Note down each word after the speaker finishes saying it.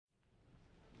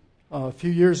A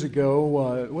few years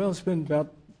ago, it's been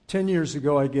about 10 years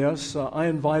ago, I guess, I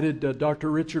invited Dr.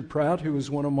 Richard Pratt, who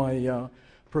was one of my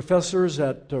professors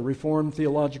at Reformed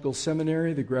Theological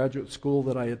Seminary, the graduate school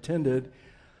that I attended,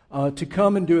 to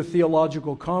come and do a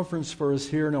theological conference for us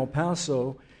here in El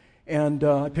Paso. And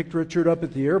I picked Richard up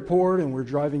at the airport, and we're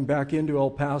driving back into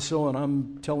El Paso, and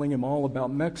I'm telling him all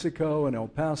about Mexico and El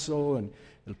Paso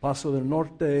del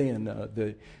Norte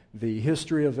and the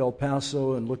history of El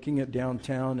Paso and looking at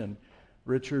downtown. And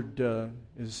Richard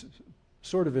is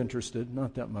sort of interested,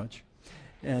 not that much.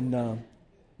 And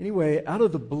anyway, out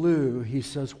of the blue, he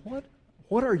says,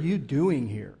 What are you doing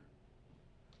here?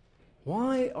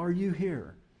 Why are you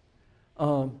here?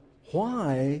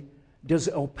 Why does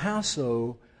El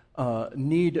Paso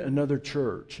need another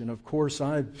church? And of course,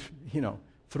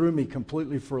 threw me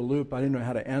completely for a loop. I didn't know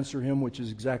how to answer him, which is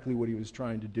exactly what he was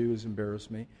trying to do, is embarrass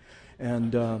me.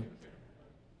 And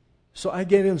so I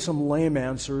gave him some lame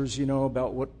answers,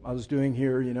 about what I was doing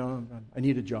here. I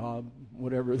need a job,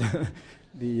 whatever.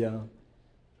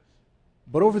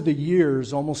 But over the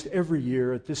years, almost every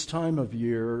year, at this time of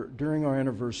year, during our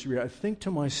anniversary, I think to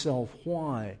myself,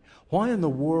 why? Why in the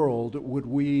world would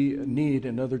we need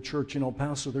another church in El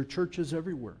Paso? There are churches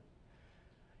everywhere.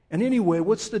 And anyway,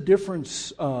 what's the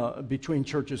difference between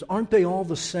churches? Aren't they all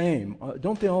the same?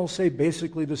 Don't they all say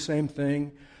basically the same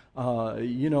thing?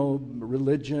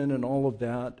 Religion and all of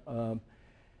that.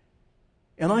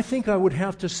 And I think I would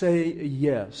have to say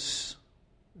yes,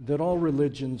 that all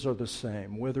religions are the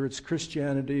same, whether it's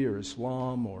Christianity or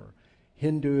Islam or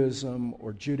Hinduism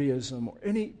or Judaism or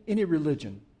any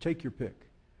religion, take your pick.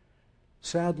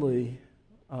 Sadly,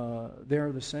 they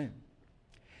are the same,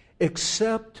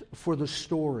 except for the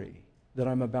story that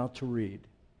I'm about to read.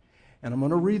 And I'm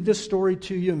going to read this story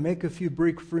to you and make a few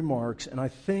brief remarks, and I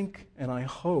think and I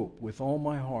hope with all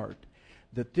my heart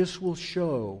that this will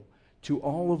show to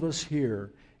all of us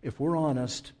here, if we're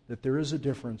honest, that there is a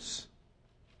difference,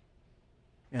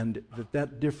 and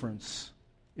that difference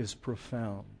is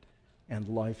profound and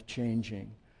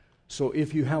life-changing. So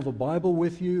if you have a Bible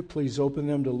with you, please open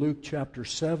them to Luke chapter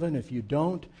 7. If you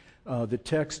don't, the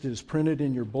text is printed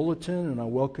in your bulletin, and I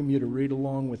welcome you to read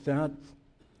along with that.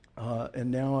 And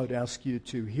now I'd ask you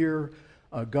to hear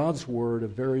God's Word, a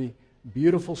very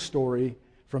beautiful story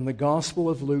from the Gospel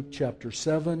of Luke chapter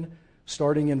 7,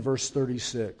 starting in verse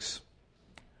 36.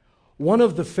 One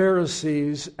of the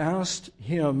Pharisees asked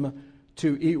him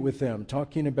to eat with them,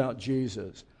 talking about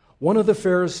Jesus. One of the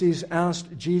Pharisees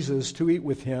asked Jesus to eat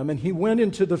with him, and he went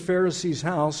into the Pharisee's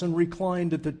house and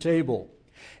reclined at the table.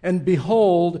 And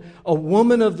behold, a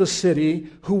woman of the city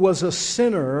who was a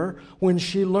sinner, when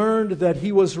she learned that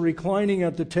he was reclining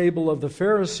at the table of the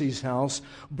Pharisee's house,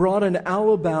 brought an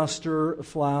alabaster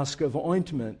flask of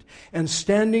ointment, and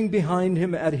standing behind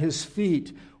him at his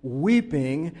feet,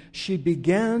 weeping, she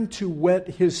began to wet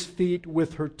his feet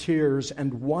with her tears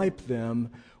and wipe them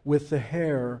with the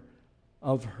hair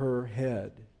of her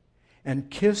head, and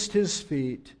kissed his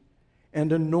feet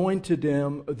and anointed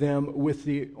them with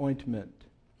the ointment.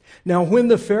 Now when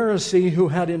the Pharisee who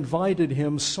had invited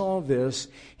him saw this,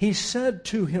 he said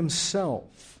to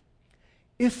himself,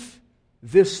 "If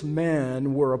this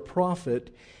man were a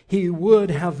prophet, he would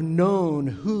have known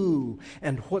who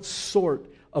and what sort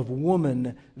of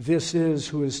woman this is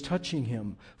who is touching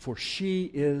him, for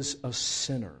she is a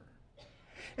sinner."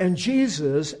 And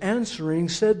Jesus answering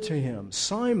said to him,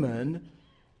 "Simon,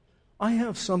 I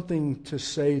have something to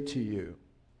say to you."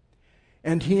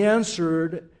 And he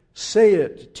answered, "Say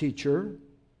it, teacher."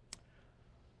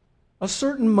 A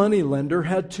certain moneylender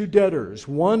had two debtors.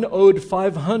 One owed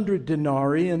 500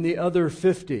 denarii and the other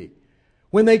 50.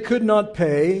 When they could not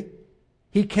pay,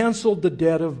 he canceled the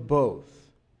debt of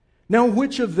both. Now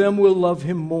which of them will love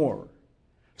him more?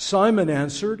 Simon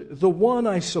answered, "The one,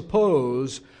 I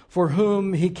suppose, for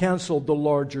whom he canceled the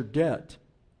larger debt."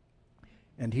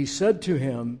 And he said to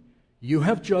him, "You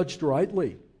have judged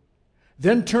rightly."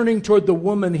 Then turning toward the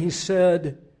woman, he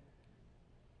said,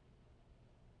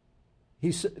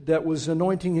 that was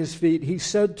anointing his feet, he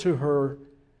said to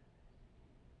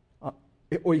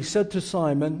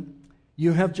Simon,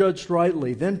 "You have judged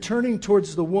rightly." Then turning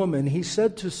towards the woman, he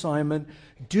said to Simon,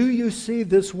 "Do you see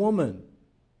this woman?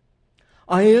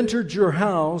 I entered your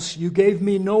house, you gave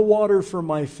me no water for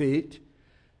my feet,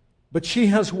 but she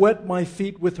has wet my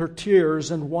feet with her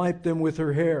tears and wiped them with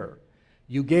her hair.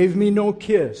 You gave me no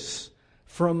kiss,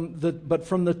 but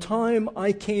from the time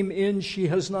I came in she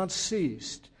has not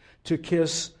ceased to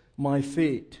kiss my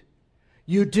feet.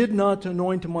 You did not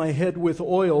anoint my head with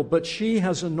oil, but she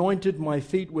has anointed my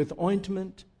feet with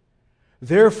ointment.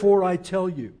 Therefore I tell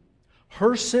you,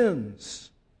 her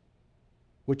sins,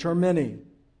 which are many,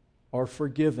 are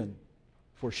forgiven.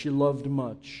 for she loved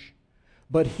much.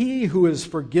 But he who is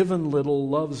forgiven little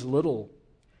loves little.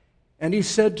 And he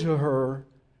said to her,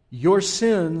 Your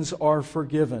sins are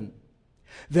forgiven.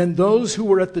 Then those who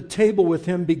were at the table with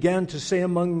him began to say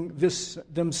among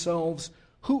themselves,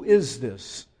 Who is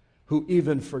this who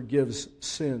even forgives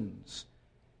sins?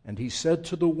 And he said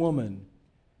to the woman,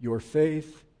 Your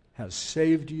faith has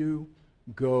saved you.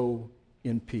 Go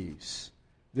in peace.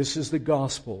 This is the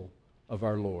gospel of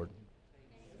our Lord.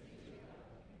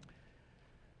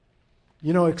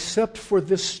 You know, except for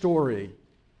this story,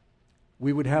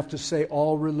 we would have to say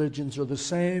all religions are the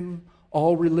same.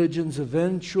 All religions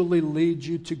eventually lead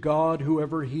you to God,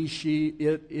 whoever he, she,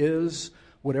 it is,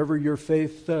 whatever your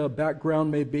faith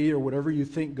background may be or whatever you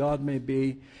think God may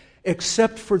be.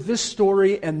 Except for this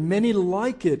story and many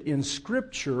like it in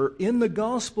Scripture, in the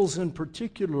Gospels in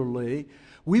particularly,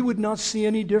 we would not see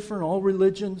any different. All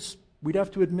religions, we'd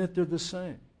have to admit they're the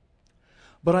same.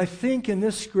 But I think in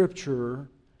this Scripture,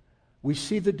 we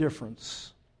see the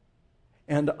difference.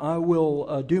 And I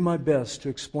will do my best to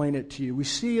explain it to you. We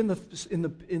see in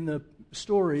the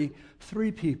story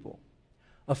three people.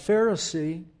 A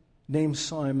Pharisee named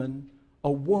Simon,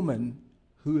 a woman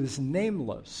who is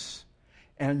nameless,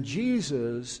 and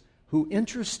Jesus, who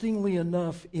interestingly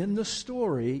enough in the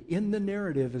story, in the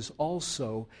narrative, is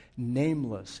also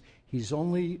nameless. He's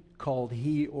only called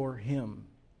he or him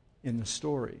in the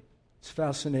story. It's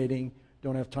fascinating.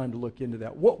 Don't have time to look into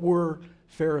that. What were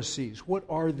Pharisees? What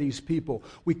are these people?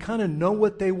 We kind of know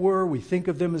what they were. We think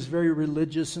of them as very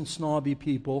religious and snobby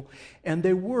people. And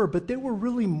they were, but they were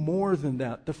really more than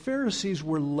that. The Pharisees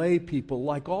were lay people,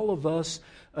 like all of us,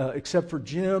 except for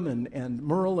Jim and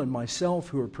Merle and myself,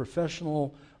 who are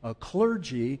professional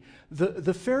clergy.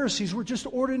 The Pharisees were just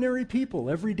ordinary people,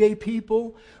 everyday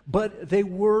people, but they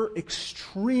were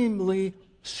extremely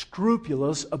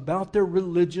scrupulous about their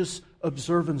religious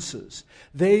observances.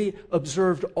 They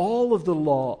observed all of the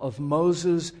law of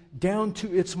Moses down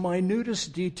to its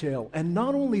minutest detail. And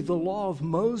not only the law of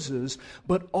Moses,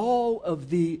 but all of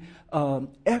the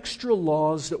extra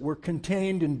laws that were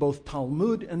contained in both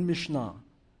Talmud and Mishnah,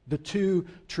 the two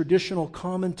traditional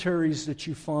commentaries that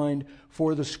you find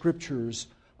for the scriptures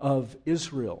of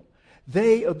Israel.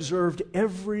 They observed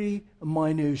every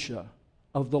minutia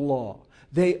of the law.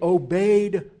 They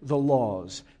obeyed the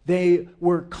laws. They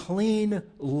were clean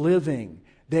living.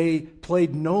 They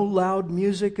played no loud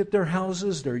music at their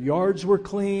houses. Their yards were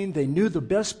clean. They knew the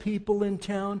best people in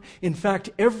town. In fact,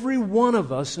 every one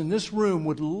of us in this room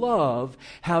would love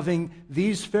having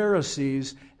these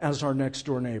Pharisees as our next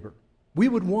door neighbor. We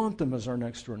would want them as our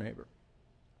next door neighbor.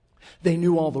 They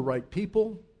knew all the right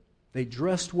people. They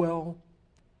dressed well.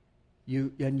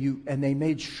 And they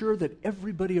made sure that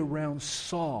everybody around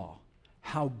saw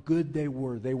how good they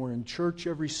were. They were in church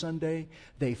every Sunday.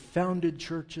 They founded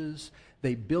churches.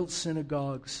 They built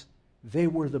synagogues. They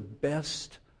were the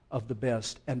best of the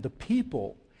best. And the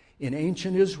people in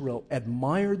ancient Israel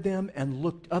admired them and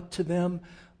looked up to them,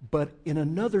 but in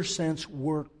another sense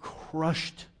were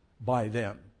crushed by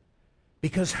them.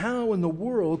 Because how in the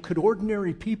world could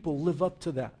ordinary people live up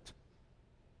to that?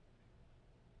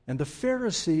 And the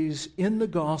Pharisees in the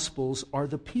Gospels are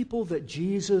the people that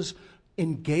Jesus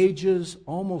engages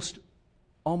almost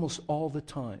all the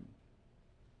time.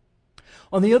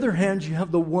 On the other hand, you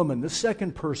have the woman, the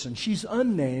second person. She's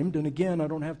unnamed, and again, I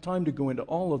don't have time to go into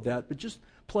all of that, but just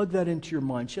plug that into your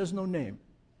mind. She has no name.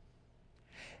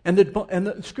 And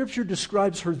the Scripture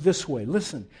describes her this way.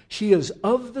 Listen, she is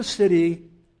of the city,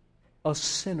 a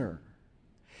sinner.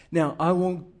 Now, I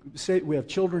won't say, we have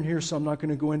children here, so I'm not going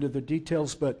to go into the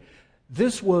details, but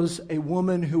this was a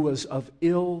woman who was of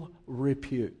ill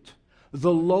repute,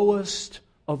 the lowest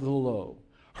of the low.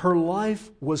 Her life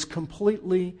was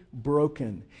completely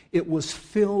broken. It was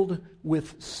filled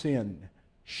with sin,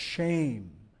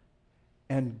 shame,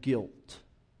 and guilt.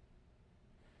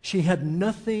 She had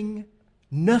nothing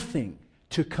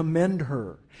to commend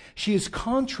her. She is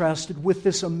contrasted with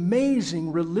this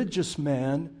amazing religious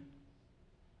man,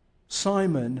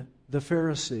 Simon the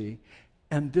Pharisee,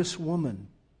 and this woman.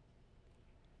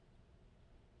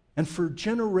 And for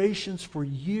generations, for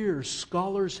years,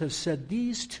 scholars have said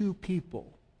these two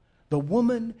people, the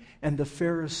woman and the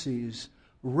Pharisees,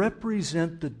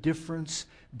 represent the difference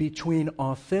between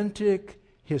authentic,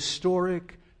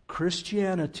 historic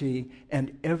Christianity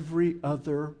and every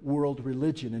other world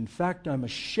religion. In fact, I'm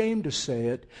ashamed to say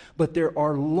it, but there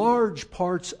are large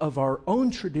parts of our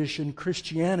own tradition,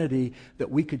 Christianity,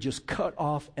 that we could just cut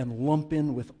off and lump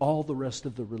in with all the rest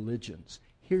of the religions.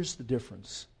 Here's the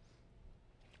difference.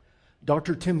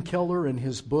 Dr. Tim Keller, in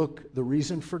his book, The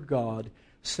Reason for God,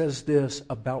 says this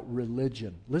about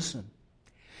religion. Listen,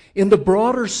 In the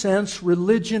broader sense,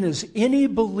 religion is any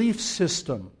belief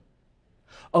system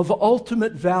of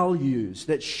ultimate values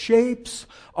that shapes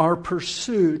our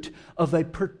pursuit of a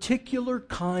particular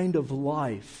kind of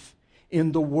life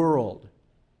in the world.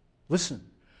 Listen,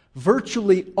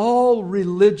 virtually all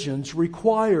religions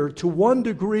require, to one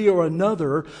degree or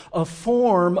another, a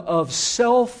form of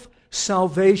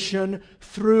self-salvation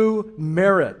through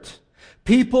merit.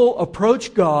 People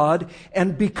approach God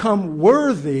and become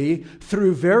worthy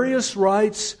through various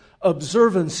rites,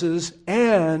 observances,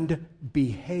 and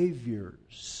behaviors.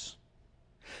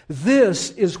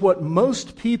 This is what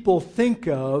most people think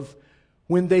of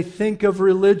when they think of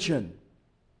religion.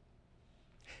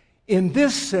 In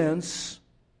this sense,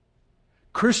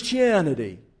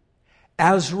 Christianity,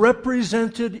 as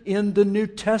represented in the New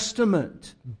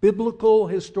Testament, biblical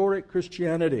historic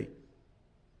Christianity,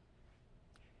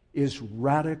 is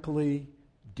radically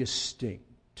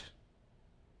distinct.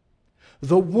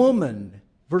 The woman,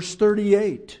 verse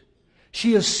 38,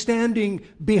 she is standing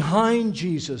behind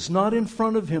Jesus, not in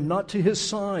front of Him, not to His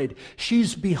side.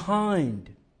 She's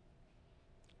behind.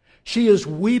 She is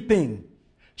weeping.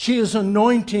 She is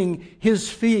anointing His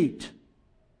feet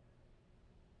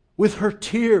with her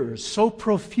tears. So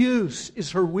profuse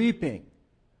is her weeping.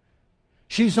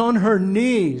 She's on her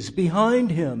knees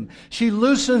behind Him. She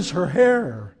loosens her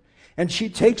hair. And she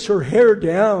takes her hair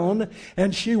down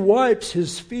and she wipes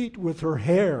His feet with her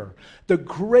hair. The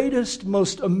greatest,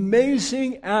 most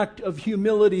amazing act of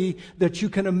humility that you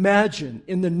can imagine.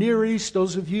 In the Near East,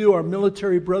 those of you, our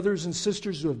military brothers and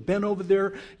sisters who have been over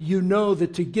there, you know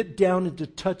that to get down and to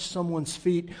touch someone's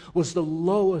feet was the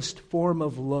lowest form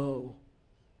of low.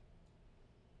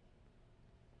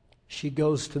 She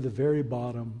goes to the very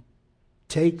bottom,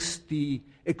 takes the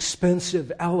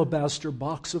expensive alabaster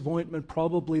box of ointment,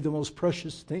 probably the most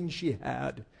precious thing she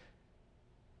had,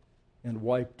 and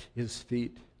wiped His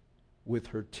feet with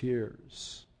her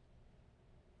tears.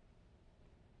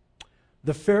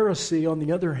 The Pharisee, on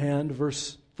the other hand,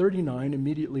 verse 39,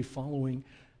 immediately following,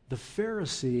 the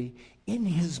Pharisee, in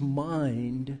his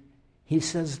mind, he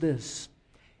says this: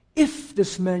 if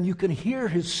this man, you can hear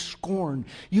his scorn,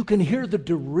 you can hear the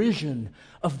derision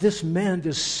of this man,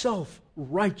 this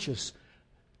self-righteous,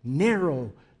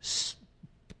 narrow,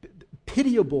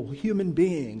 pitiable human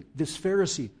being, this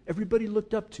Pharisee, everybody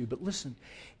looked up to. But listen,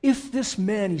 if this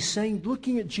man, he's saying,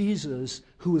 looking at Jesus,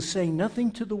 who was saying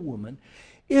nothing to the woman,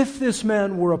 if this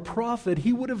man were a prophet,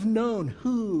 he would have known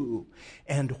who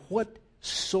and what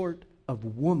sort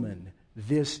of woman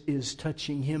this is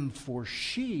touching him, for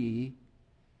she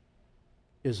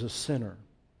is a sinner.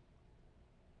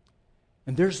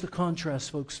 And there's the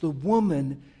contrast, folks. The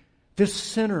woman, this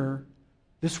sinner,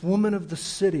 this woman of the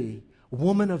city,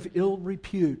 woman of ill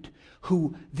repute,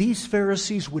 who these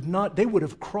Pharisees would not, they would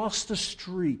have crossed the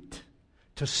street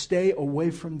to stay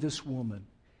away from this woman,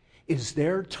 is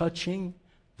there touching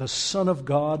the Son of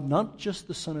God, not just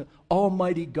the Son of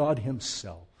Almighty God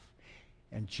Himself.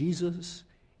 And Jesus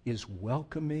is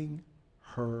welcoming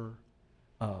her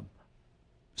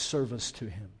service to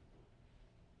Him.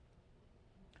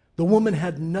 The woman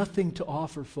had nothing to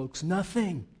offer, folks,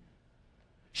 nothing.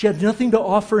 She had nothing to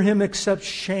offer Him except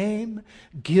shame,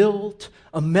 guilt,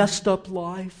 a messed up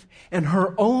life. And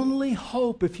her only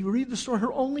hope, if you read the story,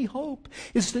 her only hope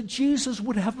is that Jesus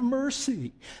would have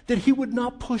mercy, that He would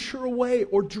not push her away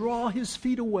or draw His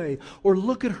feet away or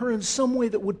look at her in some way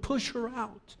that would push her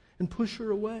out and push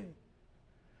her away.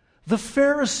 The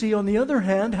Pharisee, on the other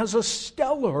hand, has a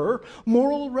stellar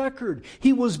moral record.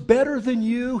 He was better than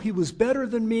you. He was better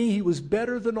than me. He was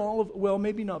better than all of, well,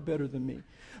 maybe not better than me,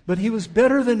 but he was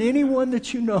better than anyone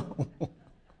that you know.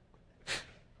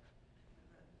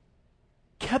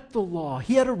 Kept the law.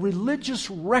 He had a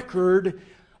religious record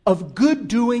of good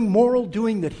doing, moral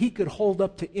doing that he could hold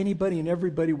up to anybody, and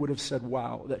everybody would have said,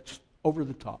 wow, that's over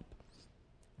the top.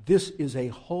 This is a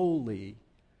holy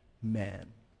man.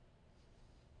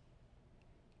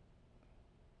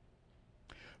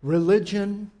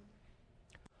 Religion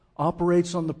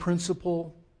operates on the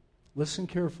principle, listen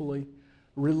carefully,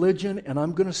 religion, and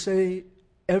I'm going to say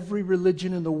every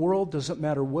religion in the world, doesn't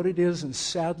matter what it is, and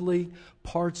sadly,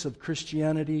 parts of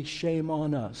Christianity, shame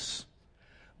on us.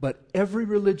 But every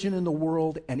religion in the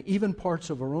world, and even parts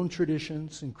of our own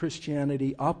traditions in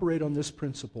Christianity, operate on this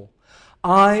principle.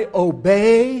 I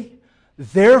obey,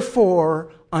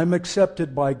 therefore I'm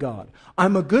accepted by God.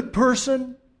 I'm a good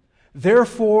person,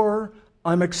 therefore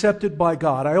I'm accepted by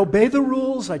God. I obey the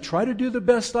rules. I try to do the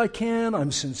best I can.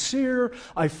 I'm sincere.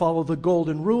 I follow the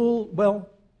golden rule. Well,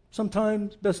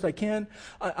 sometimes best I can.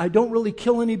 I don't really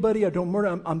kill anybody. I don't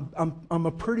murder. I'm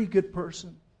a pretty good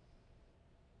person.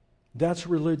 That's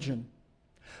religion.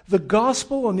 The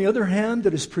gospel, on the other hand,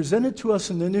 that is presented to us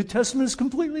in the New Testament is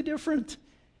completely different.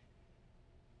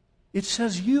 It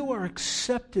says you are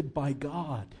accepted by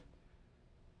God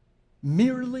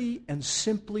merely and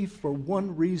simply for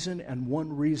one reason and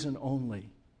one reason only: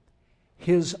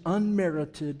 His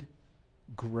unmerited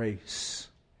grace,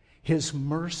 His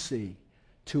mercy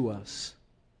to us.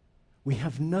 We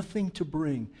have nothing to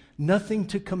bring, nothing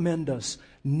to commend us,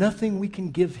 nothing we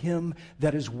can give Him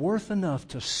that is worth enough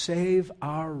to save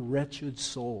our wretched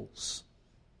souls.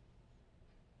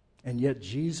 And yet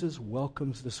Jesus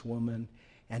welcomes this woman,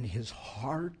 and His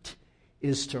heart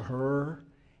is to her,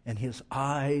 and His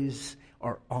eyes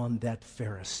are on that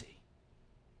Pharisee.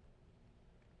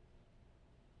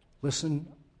 Listen,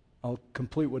 I'll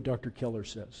complete what Dr. Keller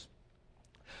says.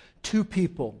 Two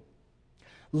people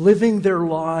living their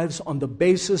lives on the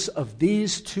basis of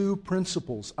these two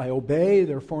principles: I obey,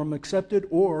 therefore I'm accepted,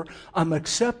 or I'm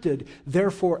accepted,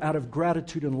 therefore out of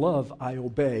gratitude and love I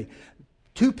obey.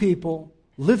 Two people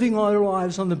living their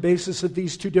lives on the basis of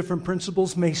these two different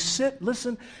principles may sit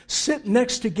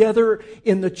next together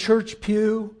in the church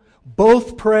pew,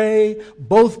 both pray,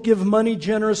 both give money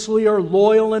generously, are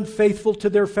loyal and faithful to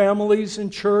their families in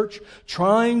church,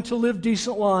 trying to live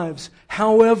decent lives.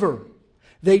 However,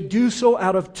 they do so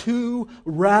out of two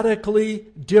radically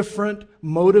different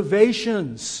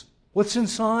motivations. What's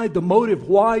inside the motive,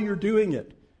 why you're doing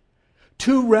it?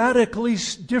 Two radically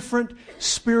different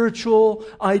spiritual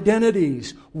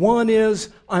identities. One is,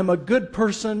 I'm a good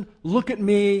person, look at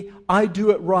me, I do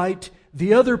it right.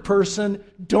 The other person,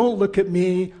 don't look at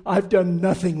me, I've done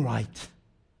nothing right.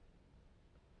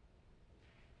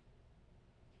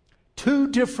 Two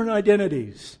different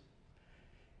identities.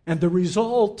 And the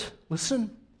result,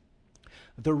 listen,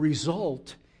 the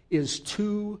result is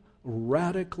two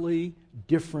radically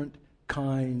different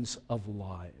kinds of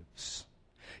lives.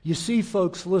 You see,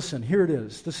 folks, listen, here it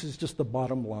is. This is just the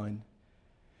bottom line.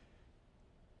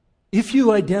 If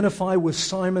you identify with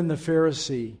Simon the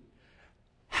Pharisee,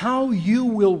 how you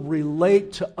will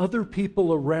relate to other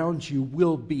people around you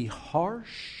will be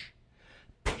harsh,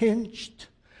 pinched,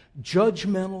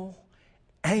 judgmental,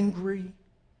 angry.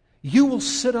 You will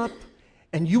sit up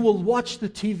and you will watch the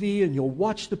TV and you'll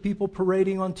watch the people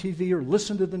parading on TV or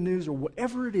listen to the news or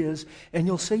whatever it is, and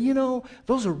you'll say, you know,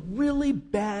 those are really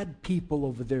bad people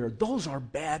over there. Those are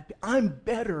bad. I'm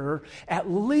better.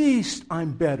 At least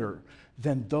I'm better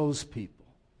than those people,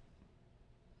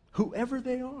 whoever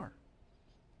they are.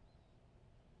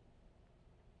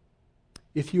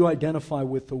 If you identify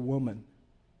with the woman,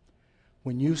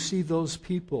 when you see those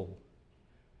people,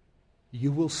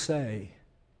 you will say,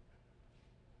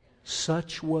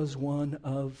 such was one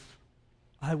of,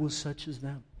 I was such as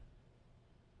them.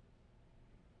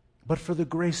 But for the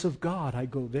grace of God, I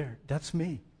go there. That's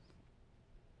me.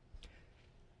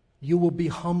 You will be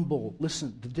humble.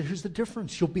 Listen, here's the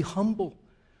difference. You'll be humble,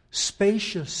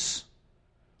 spacious,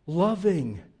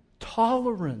 loving,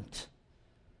 tolerant,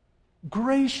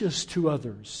 gracious to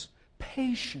others,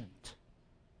 patient.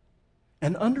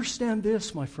 And understand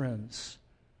this, my friends.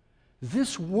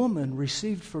 This woman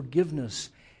received forgiveness,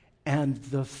 and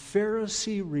the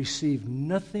Pharisee received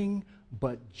nothing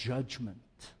but judgment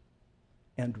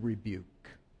and rebuke.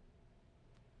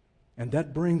 And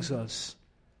that brings us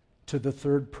to the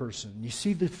third person. You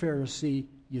see the Pharisee,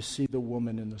 you see the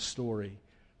woman in the story.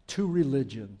 Two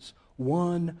religions.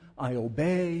 One, I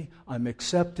obey, I'm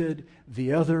accepted.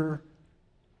 The other,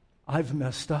 I've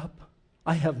messed up.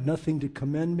 I have nothing to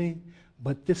commend me.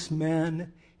 But this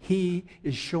man, he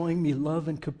is showing me love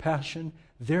and compassion.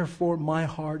 Therefore, my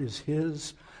heart is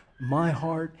his. My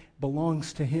heart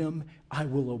belongs to him. I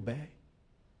will obey.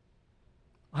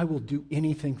 I will do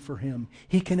anything for him.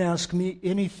 He can ask me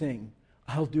anything.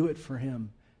 I'll do it for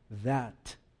him.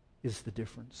 That is the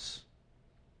difference.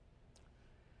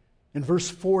 In verse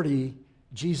 40,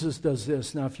 Jesus does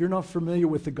this. Now, if you're not familiar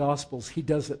with the Gospels, he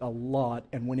does it a lot.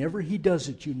 And whenever he does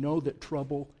it, you know that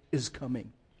trouble is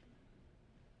coming.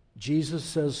 Jesus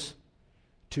says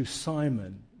to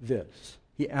Simon this.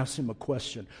 He asks him a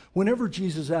question. Whenever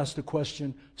Jesus asked a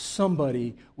question,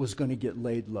 somebody was going to get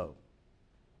laid low.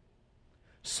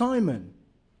 Simon,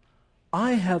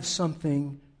 I have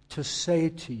something to say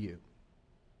to you.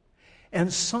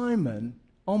 And Simon,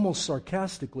 almost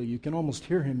sarcastically, you can almost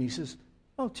hear him, he says,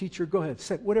 oh, teacher, go ahead.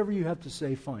 Say whatever you have to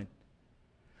say, fine.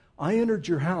 I entered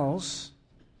your house.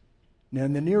 Now,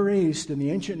 in the Near East, in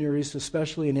the ancient Near East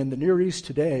especially, and in the Near East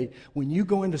today, when you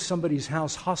go into somebody's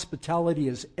house, hospitality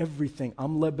is everything.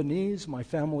 I'm Lebanese. My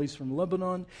family's from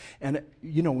Lebanon. And,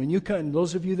 you know, when you come,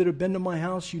 those of you that have been to my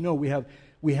house, you know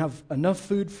we have enough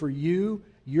food for you,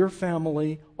 your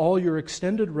family, all your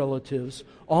extended relatives,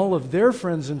 all of their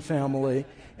friends and family,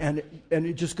 And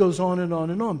it just goes on and on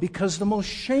and on. Because the most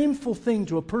shameful thing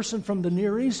to a person from the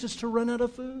Near East is to run out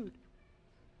of food.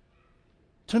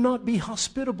 To not be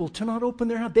hospitable, to not open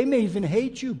their house. They may even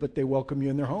hate you, but they welcome you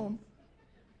in their home.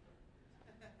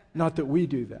 Not that we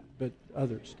do that, but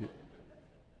others do.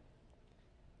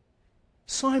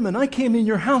 Simon, I came in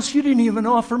your house. You didn't even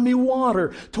offer me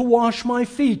water to wash my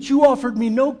feet. You offered me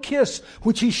no kiss,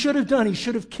 which he should have done. He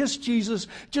should have kissed Jesus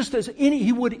just as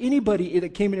anybody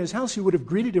that came in his house, he would have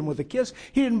greeted him with a kiss.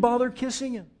 He didn't bother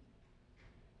kissing him.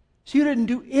 So you didn't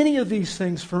do any of these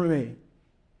things for me.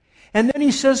 And then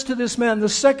he says to this man, the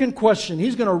second question,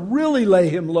 he's going to really lay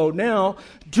him low now.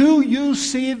 Do you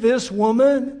see this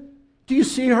woman? Do you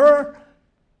see her?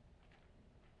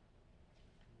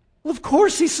 Well, of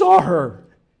course he saw her.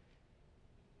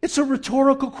 It's a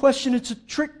rhetorical question. It's a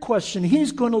trick question.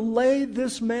 He's going to lay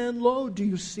this man low. Do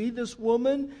you see this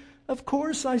woman? Of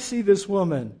course I see this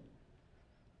woman.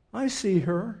 I see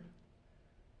her.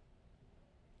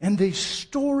 And the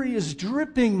story is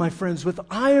dripping, my friends, with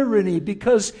irony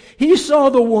because he saw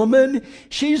the woman.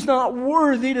 She's not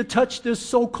worthy to touch this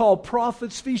so-called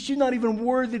prophet's feet. She's not even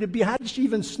worthy to be. How did she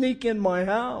even sneak in my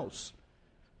house?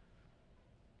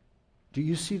 Do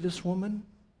you see this woman?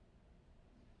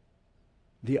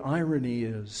 The irony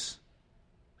is,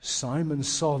 Simon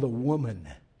saw the woman.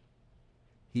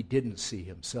 He didn't see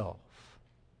himself.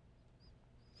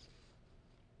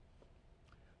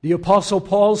 The Apostle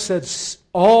Paul said,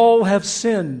 all have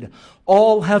sinned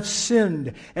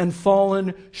and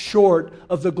fallen short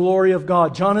of the glory of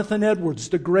God. Jonathan Edwards,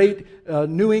 the great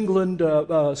New England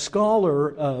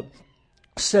scholar,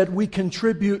 said we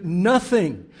contribute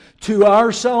nothing to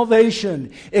our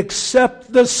salvation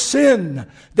except the sin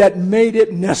that made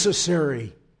it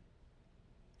necessary.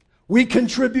 We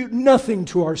contribute nothing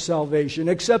to our salvation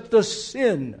except the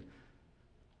sin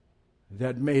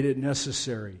that made it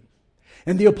necessary.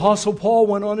 And the Apostle Paul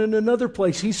went on in another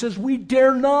place. He says, we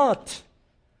dare not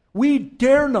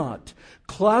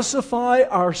classify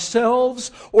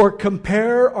ourselves or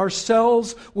compare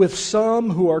ourselves with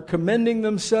some who are commending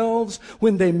themselves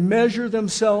when they measure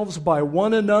themselves by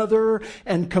one another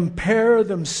and compare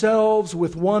themselves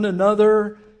with one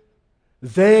another.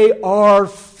 They are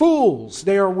fools.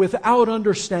 They are without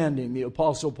understanding, the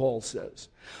Apostle Paul says.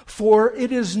 For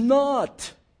it is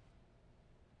not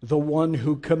the one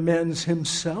who commends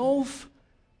himself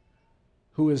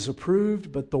who is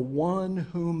approved, but the one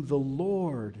whom the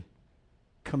Lord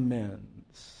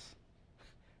commends.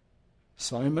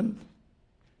 Simon,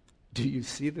 do you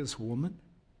see this woman?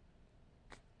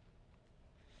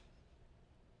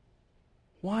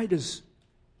 Why does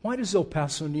El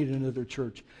Paso need another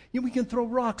church? We can throw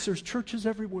rocks. There's churches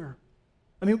everywhere.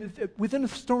 I mean, within a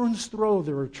stone's throw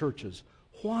there are churches.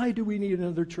 Why do we need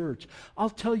another church? I'll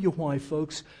tell you why,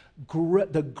 folks.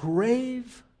 The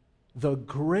grave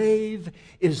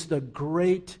is the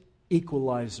great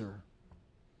equalizer.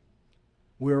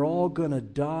 We're all going to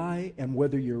die, and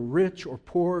whether you're rich or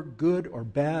poor, good or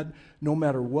bad, no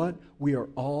matter what, we are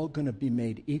all going to be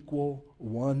made equal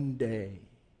one day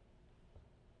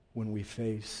when we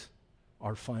face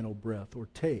our final breath or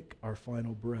take our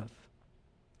final breath.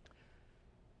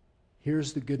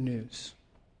 Here's the good news.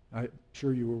 I'm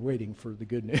sure you were waiting for the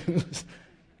good news.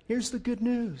 Here's the good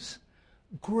news.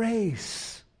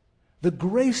 Grace. The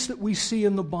grace that we see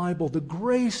in the Bible, the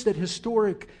grace that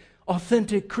historic,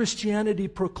 authentic Christianity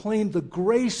proclaimed, the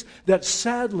grace that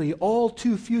sadly all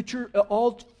few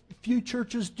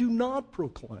churches do not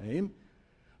proclaim.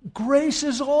 Grace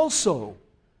is also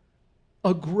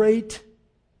a great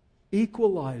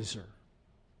equalizer.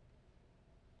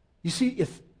 You see,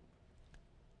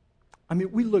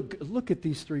 we look at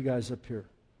these three guys up here.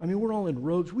 We're all in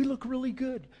robes. We look really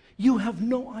good. You have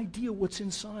no idea what's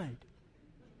inside.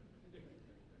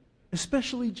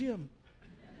 Especially Jim.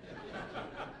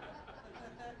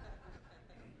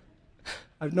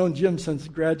 I've known Jim since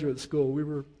graduate school.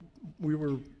 We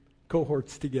were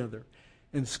cohorts together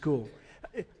in school.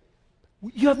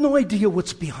 You have no idea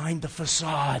what's behind the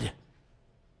facade.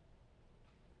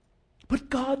 But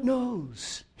God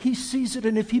knows. He sees it.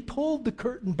 And if He pulled the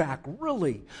curtain back,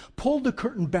 really pulled the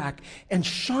curtain back and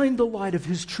shined the light of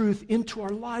His truth into our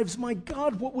lives, my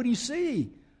God, what would He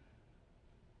see?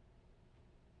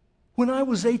 When I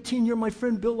was 18, my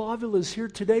friend Bill Avila is here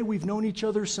today. We've known each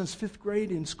other since 5th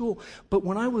grade in school. But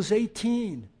when I was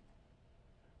 18,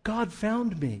 God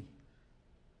found me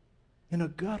in a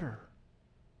gutter,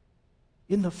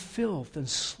 in the filth and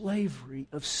slavery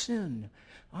of sin.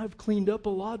 I've cleaned up a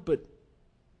lot, but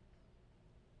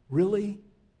really,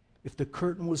 If the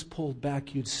curtain was pulled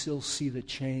back, you'd still see the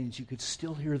chains. You could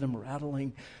still hear them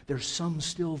rattling. There's some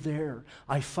still there.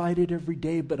 I fight it every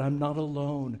day, but I'm not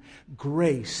alone.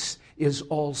 Grace is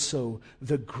also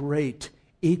the great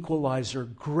equalizer.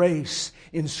 Grace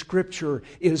in Scripture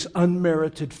is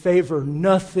unmerited favor.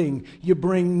 Nothing. You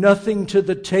bring nothing to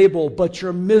the table but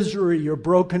your misery, your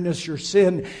brokenness, your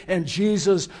sin. And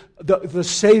Jesus, the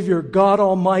Savior, God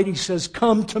Almighty says,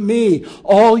 come to me,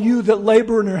 all you that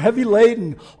labor and are heavy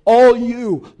laden, all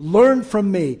you, learn from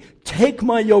me. Take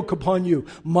my yoke upon you.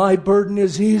 My burden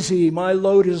is easy. My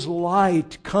load is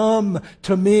light. Come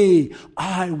to me.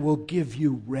 I will give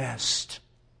you rest.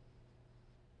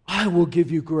 I will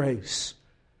give you grace.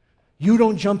 You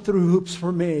don't jump through hoops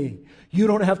for me. You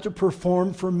don't have to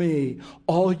perform for me.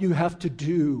 All you have to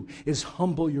do is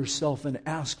humble yourself and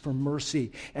ask for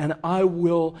mercy. And I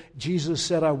will, Jesus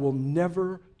said, I will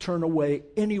never turn away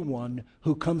anyone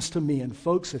who comes to me. And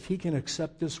folks, if He can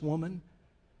accept this woman,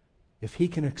 if He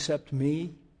can accept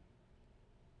me,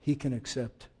 He can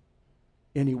accept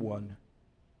anyone.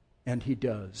 And He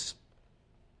does.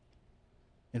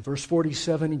 In verse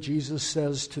 47, Jesus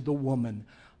says to the woman,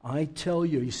 I tell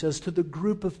you, He says to the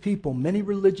group of people, many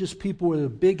religious people with a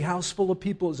big house full of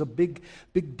people, it was a big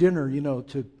dinner,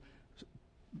 to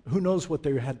who knows what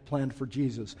they had planned for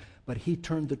Jesus. But He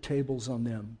turned the tables on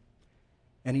them.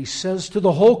 And He says to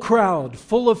the whole crowd,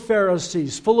 full of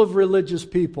Pharisees, full of religious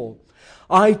people,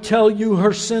 I tell you,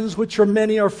 her sins, which are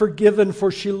many, are forgiven,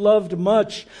 for she loved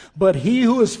much. But he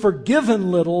who is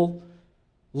forgiven little,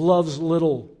 loves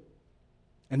little.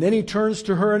 And then He turns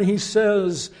to her and He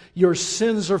says, your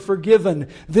sins are forgiven.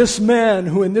 This man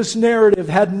who in this narrative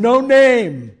had no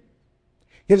name,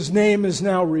 his name is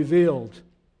now revealed.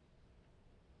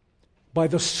 By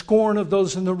the scorn of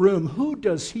those in the room, who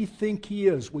does he think he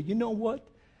is? Well, you know what?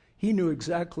 He knew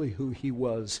exactly who he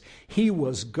was. He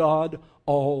was God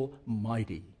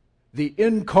Almighty, the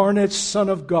incarnate Son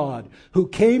of God, who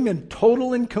came in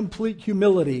total and complete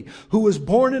humility, who was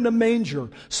born in a manger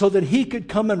so that He could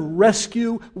come and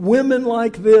rescue women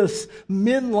like this,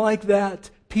 men like that,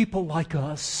 people like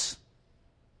us.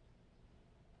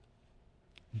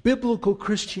 Biblical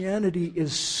Christianity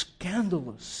is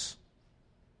scandalous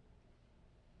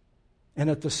and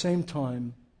at the same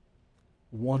time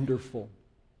wonderful.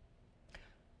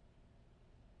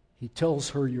 He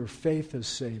tells her, your faith has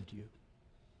saved you.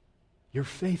 Your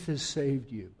faith has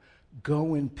saved you.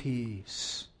 Go in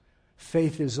peace.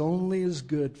 Faith is only as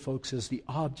good, folks, as the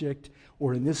object,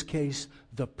 or in this case,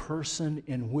 the person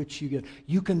in which you get.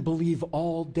 You can believe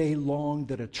all day long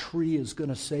that a tree is going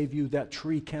to save you. That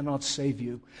tree cannot save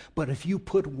you. But if you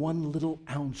put one little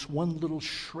ounce, one little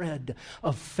shred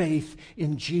of faith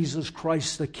in Jesus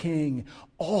Christ the King,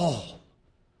 all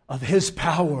of His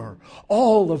power,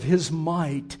 all of His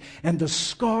might, and the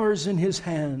scars in His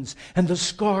hands and the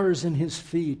scars in His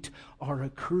feet are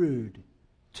accrued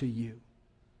to you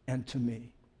and to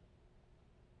me.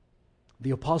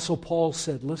 The Apostle Paul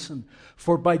said, listen,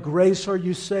 for by grace are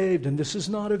you saved, and this is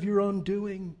not of your own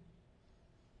doing.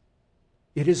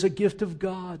 It is a gift of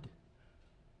God,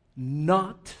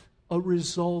 not a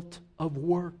result of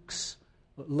works,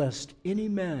 lest any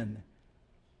man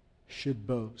should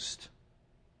boast.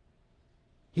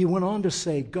 He went on to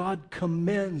say, God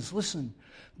commends, listen,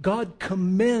 God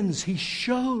commends, He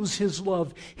shows His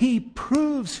love, He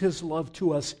proves His love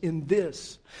to us in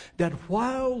this, that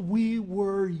while we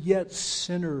were yet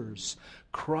sinners,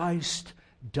 Christ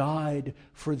died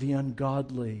for the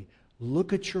ungodly.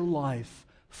 Look at your life,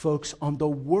 folks, on the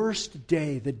worst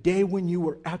day, the day when you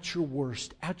were at your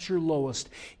worst, at your lowest,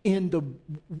 in the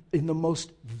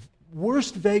most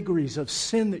worst vagaries of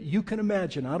sin that you can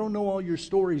imagine. I don't know all your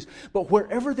stories, but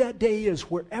wherever that day is,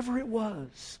 wherever it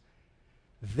was,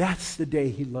 that's the day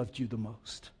He loved you the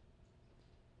most.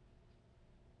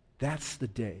 That's the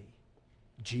day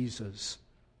Jesus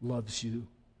loves you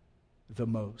the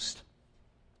most.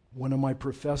 One of my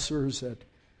professors at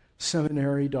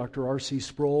seminary, Dr. R.C.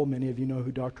 Sproul, many of you know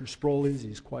who Dr. Sproul is,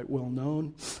 he's quite well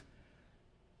known,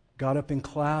 got up in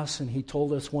class and he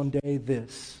told us one day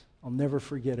this. I'll never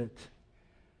forget it.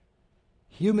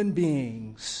 Human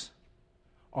beings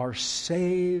are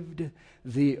saved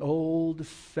the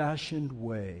old-fashioned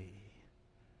way,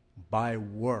 by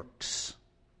works.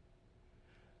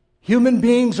 Human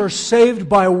beings are saved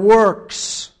by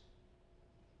works.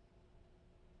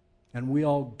 And we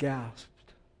all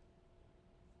gasped.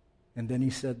 And then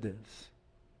he said this,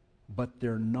 but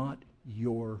they're not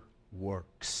your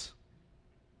works.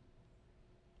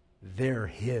 They're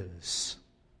His.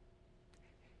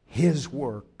 His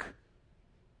work,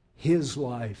 His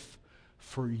life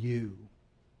for you.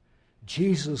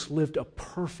 Jesus lived a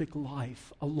perfect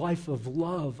life, a life of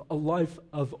love, a life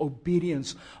of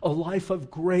obedience, a life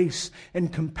of grace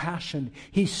and compassion.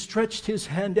 He stretched his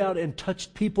hand out and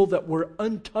touched people that were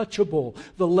untouchable,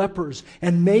 the lepers,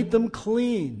 and made them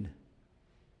clean.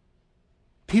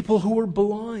 People who were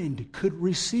blind could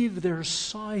receive their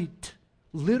sight,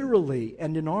 literally,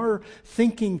 and in our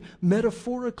thinking,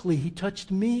 metaphorically. He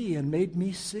touched me and made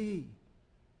me see.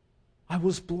 I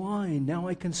was blind, now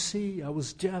I can see. I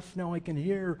was deaf, now I can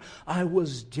hear. I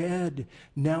was dead,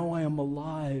 now I am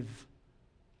alive.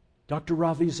 Dr.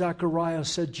 Ravi Zacharias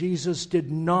said Jesus did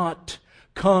not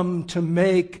come to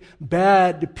make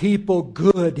bad people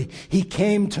good. He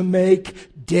came to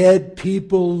make dead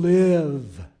people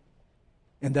live.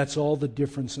 And that's all the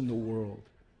difference in the world.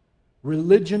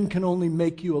 Religion can only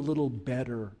make you a little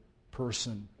better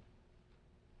person.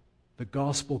 The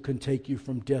gospel can take you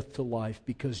from death to life,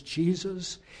 because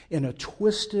Jesus, in a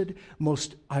twisted,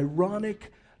 most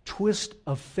ironic twist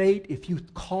of fate, if you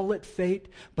call it fate,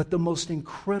 but the most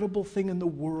incredible thing in the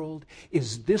world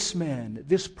is this man,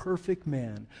 this perfect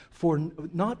man,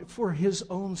 not for his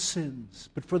own sins,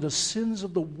 but for the sins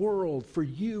of the world, for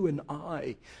you and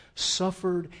I,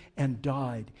 suffered and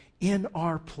died in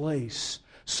our place,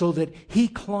 so that he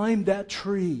climbed that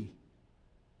tree,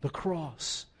 the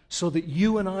cross, so that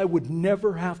you and I would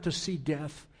never have to see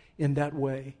death in that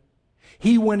way.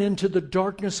 He went into the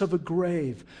darkness of a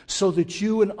grave so that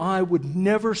you and I would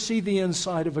never see the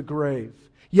inside of a grave.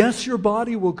 Yes, your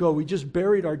body will go. We just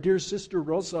buried our dear sister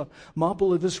Rosa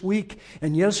Mapula this week,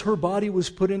 and yes, her body was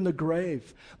put in the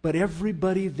grave. But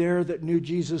everybody there that knew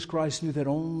Jesus Christ knew that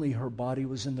only her body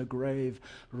was in the grave.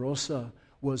 Rosa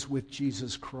was with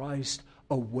Jesus Christ,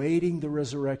 awaiting the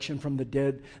resurrection from the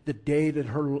dead, the day that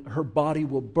her body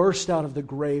will burst out of the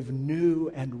grave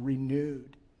new and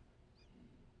renewed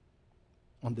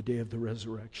on the day of the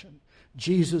resurrection.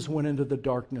 Jesus went into the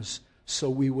darkness so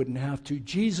we wouldn't have to.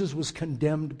 Jesus was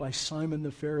condemned by Simon the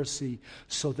Pharisee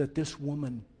so that this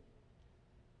woman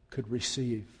could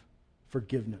receive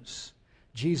forgiveness.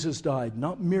 Jesus died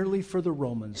not merely for the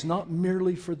Romans, not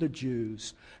merely for the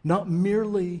Jews, not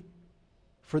merely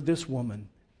for this woman,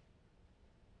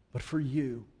 but for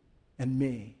you and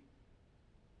me.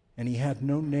 And he had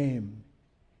no name.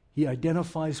 He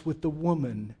identifies with the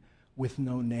woman with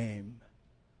no name,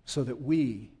 so that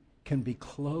we can be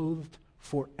clothed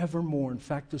forevermore. In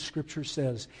fact, the Scripture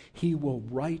says he will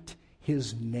write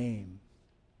his name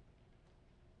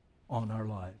on our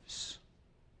lives.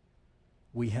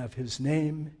 We have his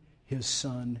name, his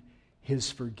Son, his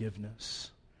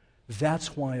forgiveness.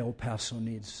 That's why El Paso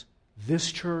needs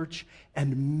this church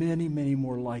and many, many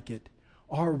more like it.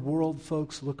 Our world,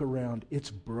 folks, look around. It's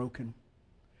broken.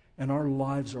 And our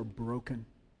lives are broken.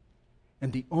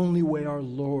 And the only way our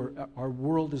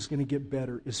world is going to get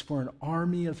better is for an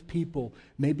army of people,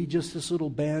 maybe just this little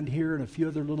band here and a few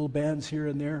other little bands here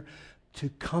and there, to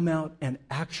come out and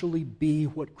actually be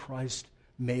what Christ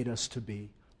made us to be,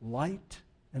 light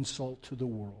and salt to the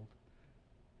world.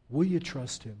 Will you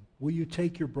trust him? Will you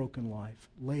take your broken life,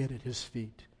 lay it at his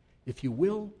feet? If you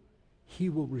will, he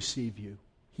will receive you.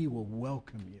 He will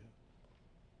welcome you.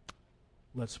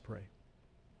 Let's pray.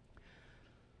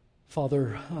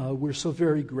 Father, we're so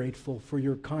very grateful for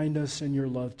your kindness and your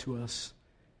love to us.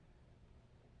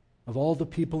 Of all the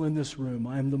people in this room,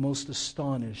 I am the most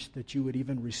astonished that you would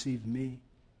even receive me.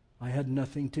 I had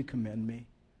nothing to commend me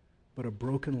but a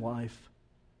broken life,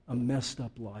 a messed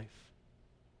up life.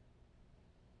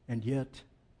 And yet,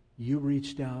 you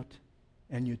reached out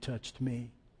and you touched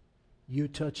me. You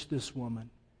touched this woman.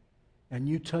 And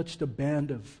you touched a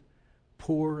band of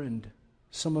poor and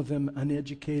some of them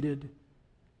uneducated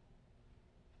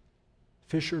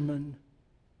fishermen,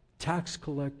 tax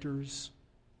collectors,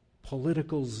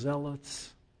 political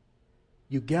zealots.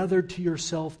 You gathered to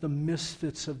yourself the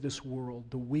misfits of this world,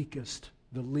 the weakest,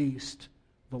 the least,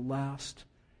 the last,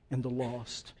 and the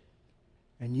lost.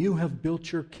 And you have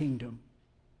built your kingdom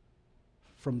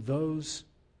from those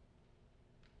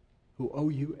who owe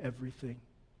you everything.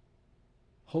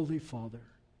 Holy Father,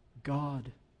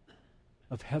 God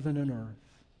of heaven and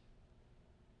earth,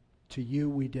 to you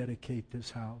we dedicate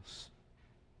this house.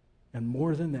 And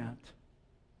more than that,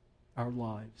 our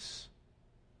lives.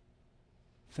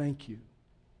 Thank you.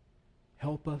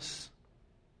 Help us.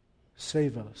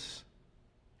 Save us.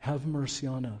 Have mercy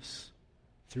on us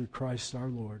through Christ our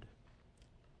Lord.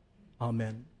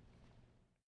 Amen.